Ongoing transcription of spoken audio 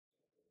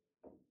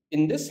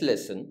In this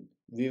lesson,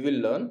 we will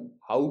learn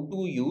how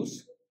to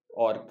use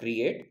or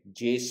create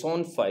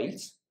JSON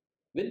files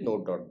with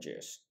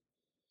Node.js.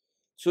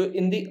 So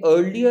in the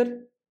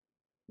earlier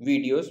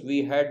videos,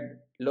 we had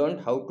learned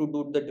how to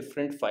do the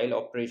different file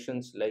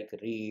operations like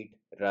read,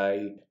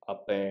 write,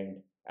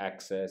 append,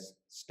 access,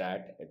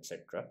 stat,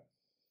 etc.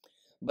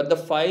 But the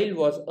file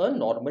was a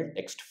normal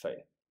text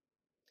file.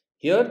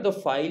 Here the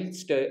file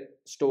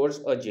stores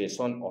a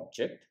JSON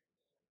object,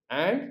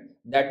 and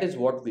that is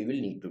what we will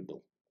need to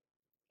do.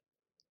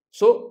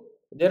 So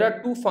there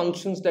are two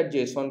functions that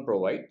JSON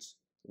provides.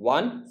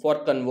 One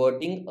for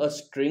converting a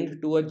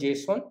string to a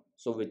JSON,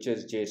 so which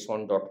is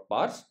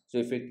JSON.parse. So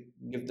if we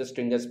give the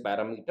string as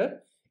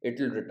parameter, it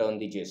will return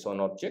the JSON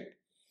object.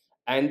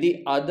 And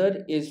the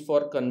other is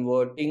for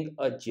converting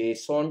a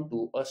JSON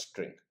to a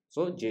string.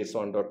 So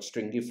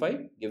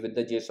JSON.stringify, give it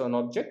the JSON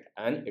object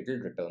and it will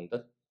return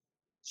the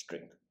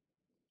string.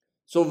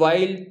 So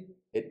while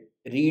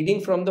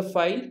reading from the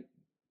file,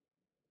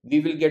 we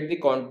will get the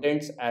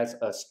contents as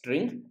a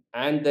string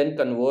and then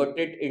convert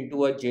it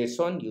into a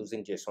JSON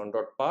using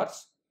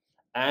JSON.parse.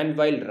 And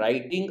while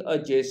writing a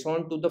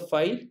JSON to the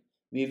file,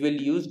 we will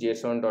use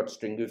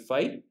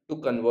JSON.stringify to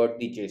convert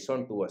the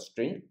JSON to a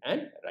string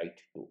and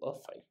write to a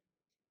file.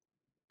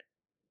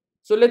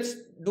 So let's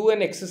do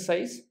an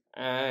exercise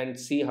and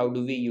see how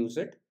do we use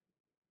it.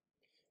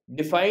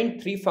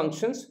 Define three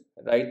functions: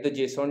 write the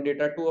JSON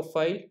data to a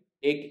file,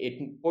 take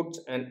inputs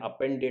and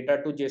append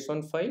data to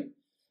JSON file,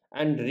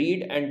 and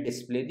read and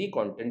display the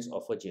contents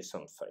of a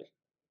JSON file.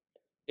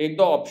 Take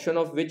the option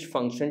of which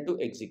function to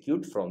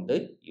execute from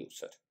the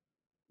user.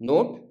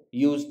 Note,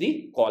 use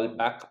the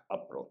callback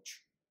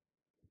approach.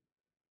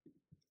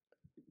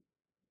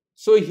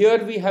 So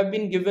here we have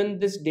been given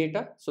this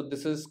data. So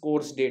this is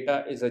course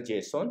data is a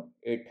JSON.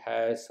 It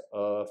has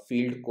a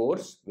field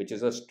course, which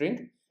is a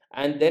string,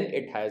 and then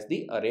it has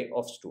the array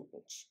of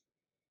students.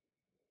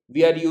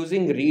 We are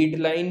using read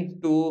line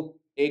to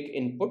take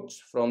inputs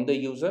from the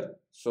user.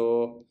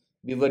 So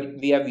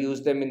we have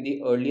used them in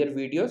the earlier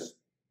videos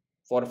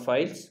for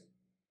files,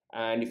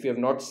 and if you have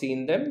not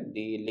seen them,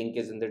 the link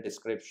is in the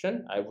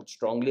description. I would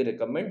strongly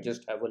recommend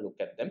just have a look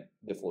at them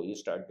before you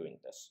start doing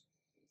this.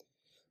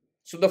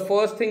 So the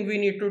first thing we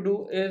need to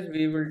do is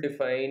we will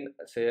define,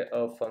 say,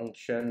 a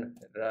function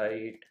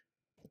write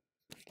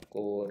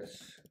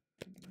course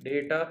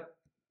data,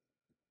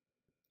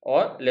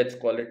 or let's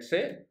call it,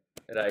 say,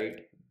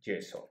 write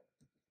JSON.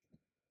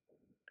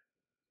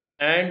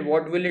 And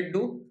what will it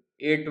do?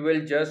 It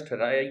will just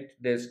write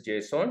this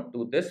JSON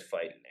to this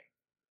file name.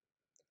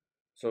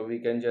 So we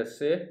can just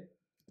say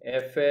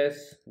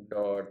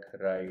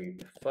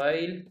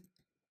fs.writeFile.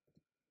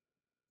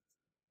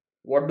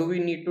 What do we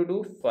need to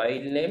do?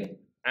 File name,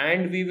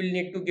 and we will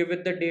need to give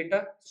it the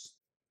data.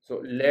 So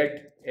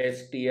let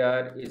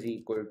str is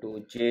equal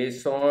to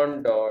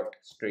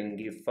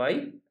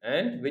JSON.stringify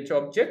and which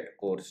object?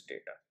 Course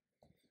data.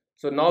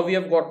 So now we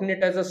have gotten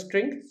it as a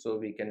string. So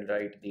we can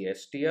write the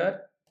str,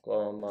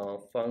 comma,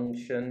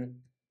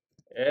 function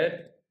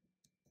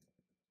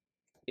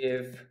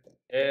if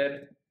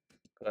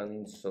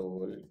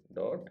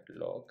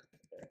console.log.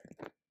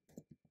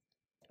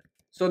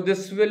 So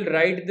this will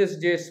write this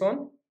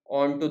JSON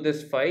onto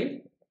this file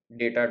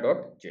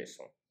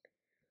data.json.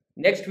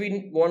 Next,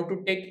 we want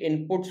to take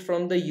inputs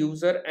from the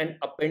user and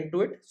append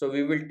to it. So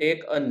we will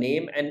take a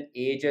name and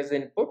age as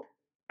input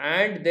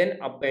and then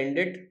append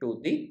it to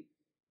the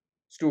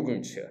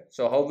students here.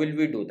 So how will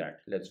we do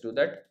that? Let's do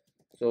that.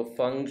 So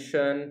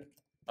function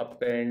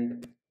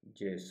append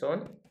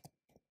JSON.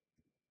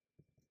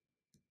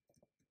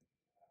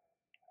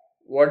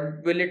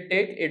 What will it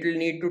take? It will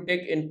need to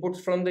take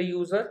inputs from the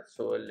user.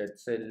 So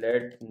let's say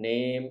let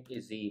name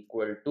is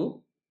equal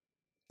to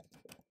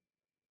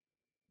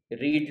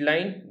read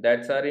line,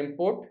 that's our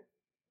input,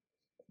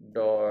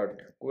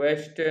 dot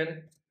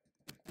question,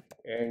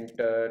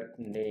 enter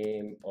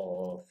name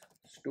of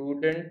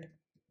student,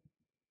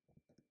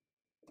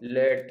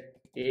 let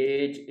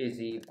age is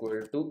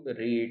equal to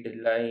read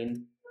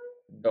line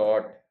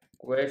dot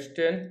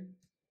question,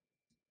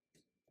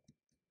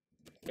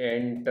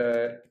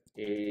 enter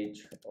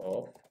age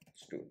of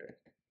student.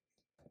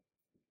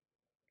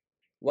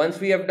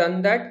 Once we have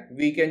done that,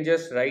 we can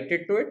just write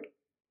it to it.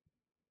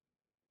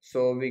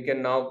 So we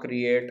can now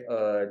create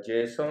a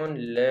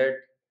JSON, let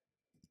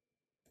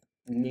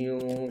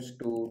new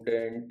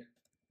student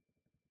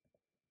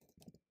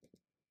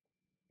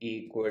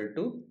equal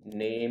to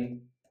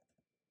name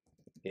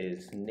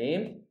is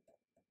name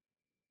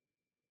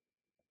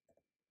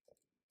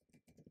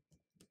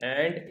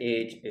and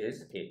age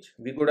is age.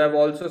 We could have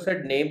also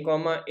said name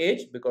comma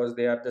age because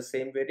they are the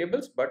same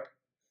variables, but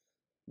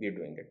we're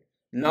doing it.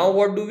 Now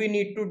what do we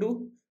need to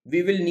do?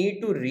 We will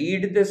need to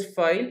read this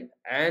file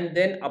and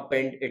then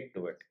append it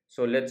to it.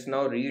 So let's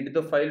now read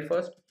the file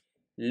first.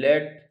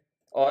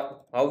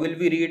 Or how will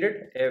we read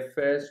it?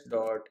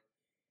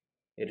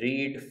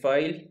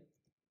 fs.readFile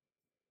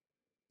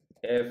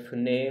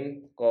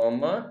fname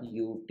comma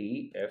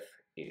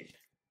utf8.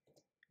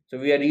 So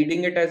we are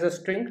reading it as a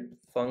string,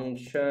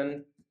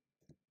 function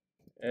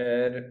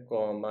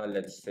comma,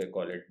 let's say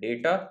call it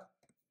data.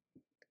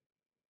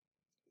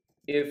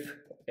 If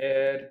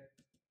err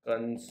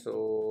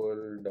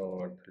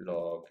console.log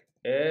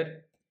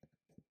err,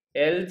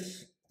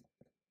 else.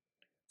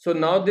 So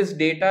now this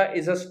data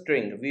is a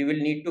string. We will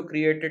need to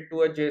create it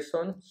to a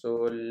JSON.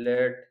 So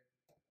let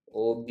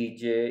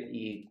obj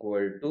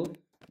equal to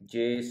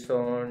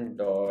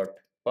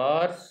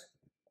JSON.parse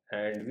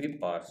and we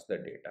parse the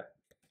data.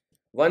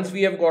 Once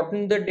we have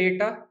gotten the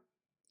data,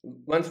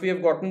 once we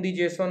have gotten the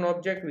JSON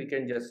object, we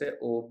can just say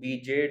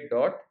obj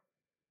dot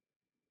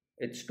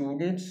its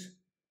students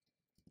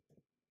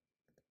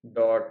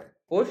dot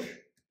push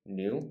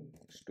new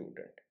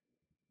student.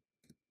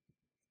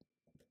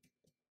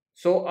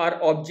 So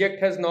our object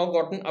has now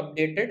gotten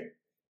updated,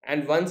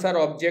 and once our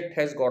object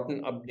has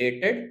gotten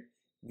updated,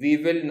 we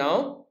will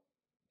now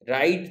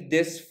write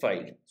this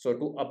file. So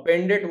to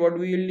append it, what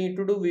we will need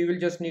to do, we will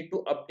just need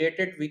to update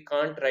it. We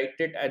can't write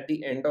it at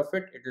the end of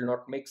it. It will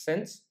not make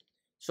sense.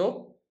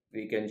 So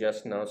we can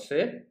just now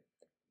say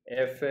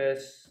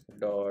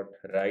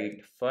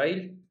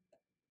fs.writeFile,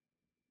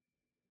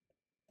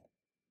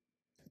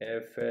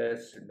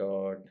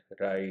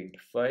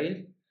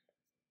 fs.writeFile.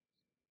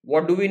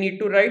 What do we need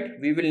to write?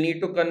 We will need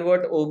to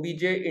convert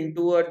obj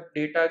into a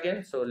data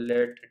again. So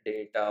let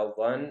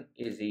data1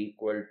 is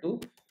equal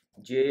to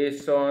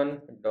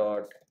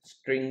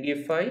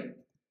JSON.stringify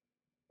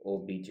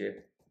obj.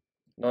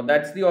 Now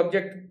that's the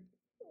object,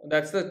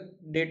 that's the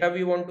data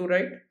we want to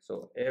write.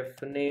 So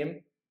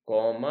fname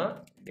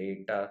comma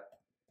data1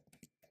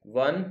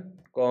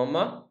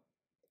 comma,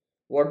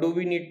 what do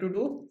we need to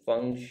do?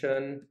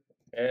 Function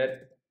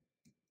err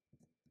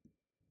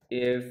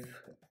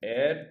if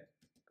err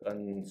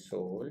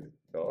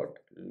console.log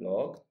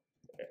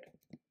err.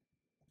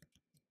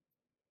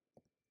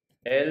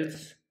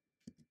 Else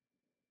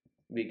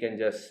we can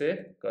just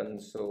say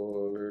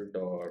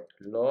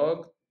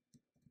console.log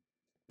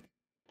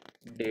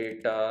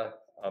data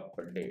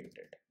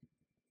updated.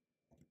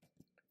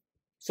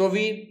 So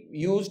we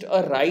used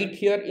a write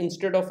here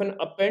instead of an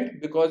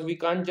append because we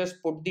can't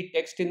just put the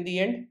text in the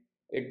end.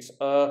 It's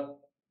a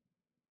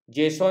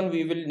JSON,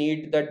 we will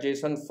need that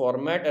JSON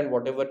format and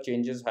whatever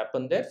changes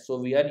happen there. So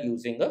we are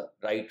using a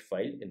write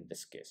file in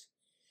this case.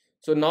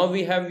 So now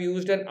we have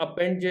used an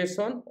append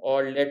JSON,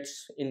 or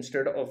let's,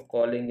 instead of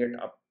calling it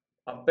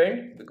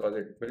append because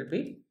it will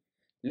be,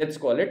 let's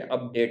call it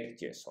update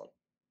JSON.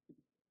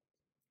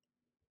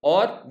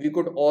 Or we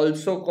could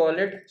also call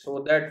it, so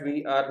that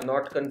we are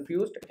not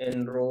confused,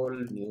 enroll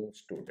new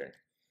student.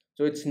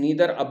 So it's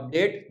neither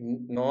update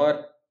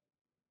nor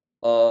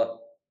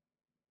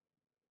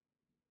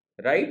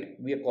right,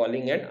 we are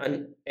calling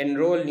an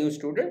enroll new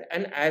student,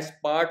 and as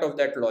part of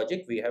that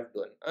logic we have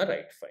done a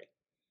write file.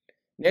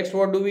 Next,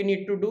 what do we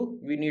need to do?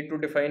 We need to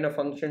define a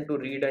function to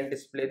read and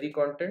display the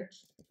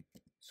contents.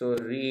 So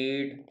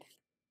read,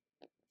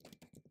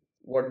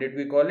 what did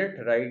we call it?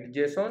 Write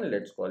JSON.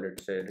 Let's call it,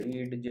 say,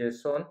 read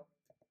JSON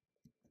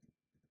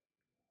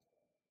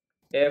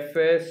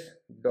fs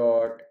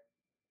dot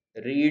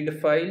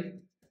read file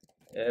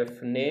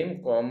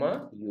fname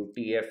comma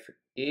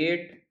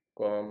utf8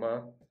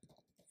 comma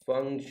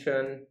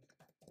function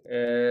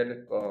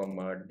err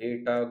comma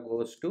data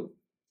goes to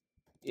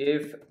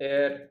if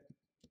err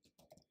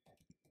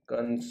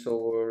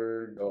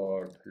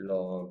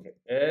console.log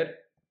err.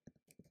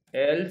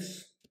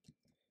 Else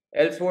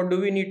what do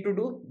we need to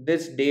do?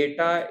 This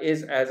data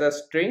is as a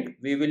string.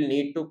 We will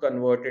need to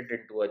convert it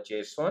into a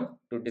JSON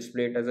to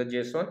display it as a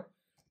JSON.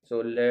 So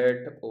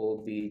let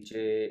obj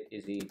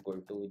is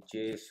equal to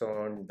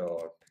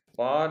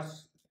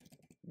JSON.parse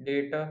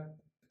data,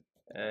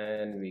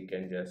 and we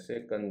can just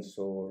say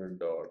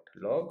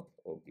console.log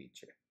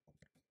obj.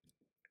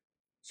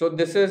 So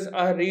this is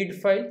our read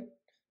file.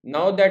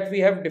 Now that we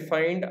have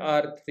defined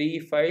our three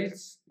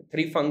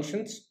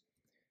functions,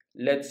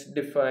 let's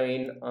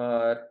define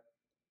our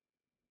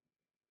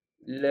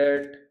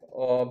let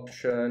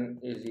option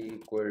is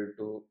equal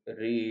to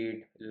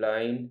read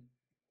line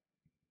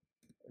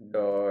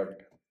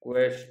dot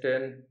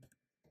question,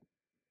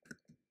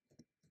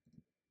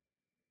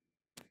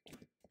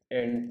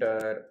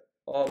 enter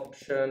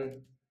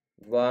option.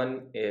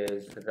 1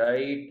 is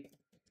write,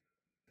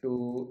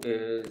 2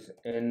 is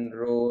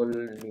enroll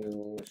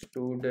new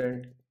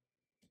student,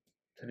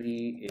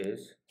 3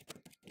 is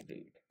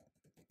read.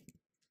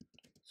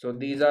 So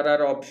these are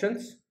our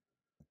options.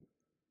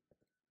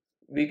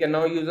 We can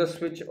now use a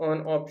switch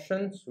on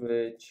option,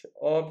 switch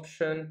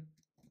option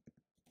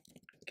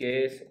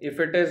case.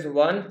 If it is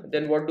 1,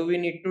 then what do we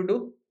need to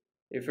do?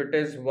 If it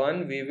is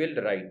 1, we will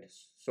write.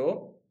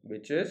 So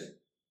which is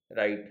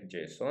write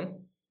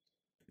JSON.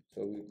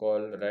 So we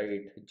call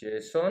write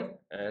JSON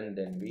and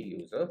then we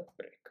use a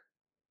break.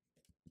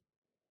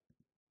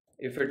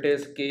 If it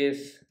is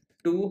case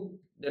 2,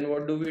 then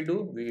what do?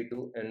 We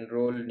do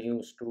enroll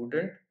new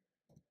student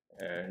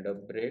and a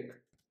break.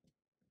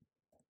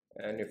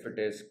 And if it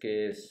is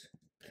case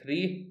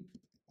 3,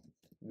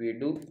 we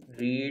do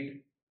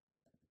read,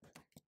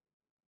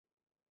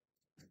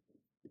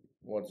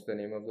 what's the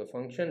name of the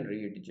function?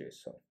 Read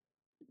JSON.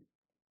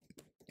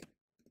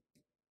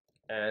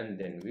 and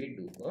then we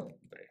do a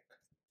break.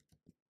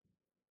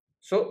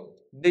 So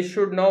this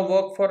should now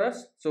work for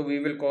us. So we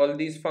will call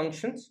these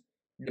functions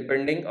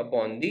depending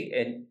upon the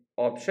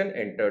option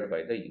entered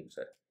by the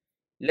user.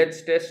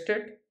 Let's test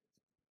it.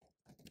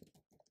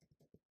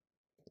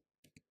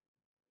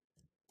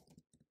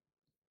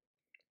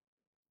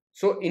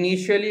 So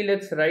initially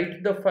let's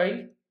write the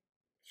file.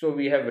 So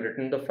we have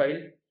written the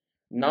file.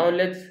 Now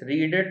let's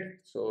read it.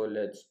 So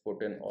let's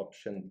put in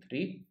option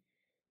 3.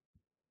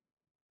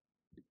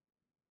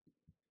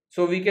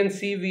 So we can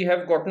see we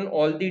have gotten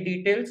all the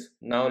details.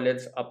 Now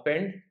let's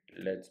append.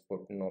 Let's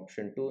put in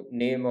option 2.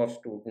 Name of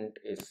student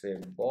is say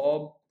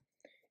Bob.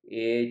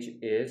 Age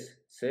is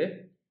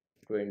say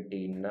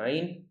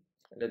 29.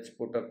 Let's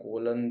put a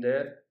colon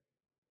there.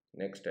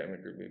 Next time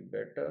it will be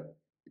better.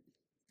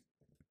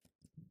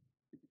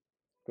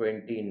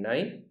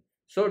 29.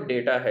 So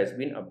data has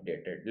been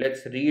updated.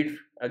 Let's read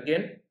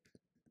again.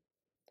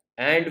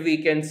 And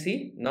we can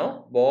see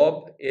now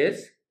Bob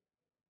is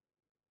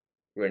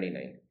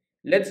 29.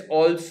 Let's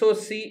also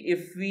see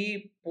if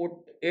we put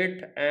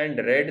it and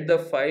read the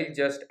file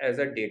just as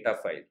a data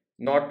file,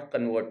 not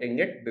converting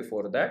it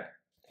before that.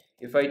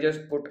 If I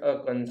just put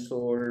a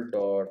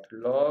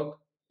console.log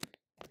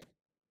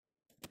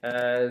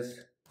as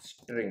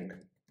string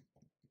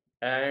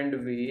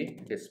and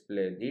we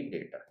display the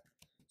data.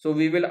 So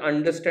we will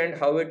understand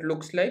how it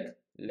looks like.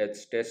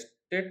 Let's test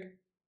it.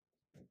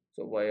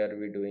 So why are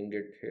we doing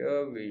it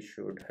here? We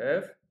should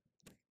have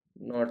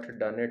not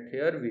done it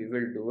here. We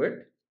will do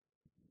it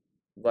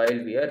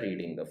while we are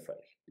reading the file.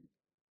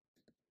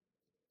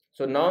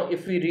 So now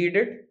if we read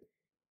it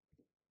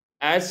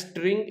as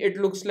string, it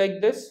looks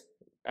like this.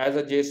 As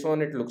a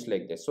JSON, it looks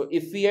like this. So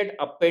if we had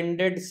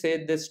appended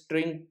say this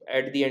string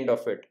at the end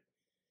of it,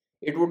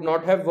 it would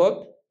not have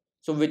worked.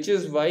 So which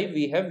is why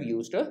we have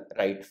used a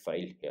write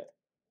file here.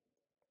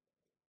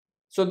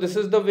 So this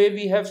is the way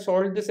we have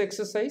solved this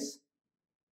exercise.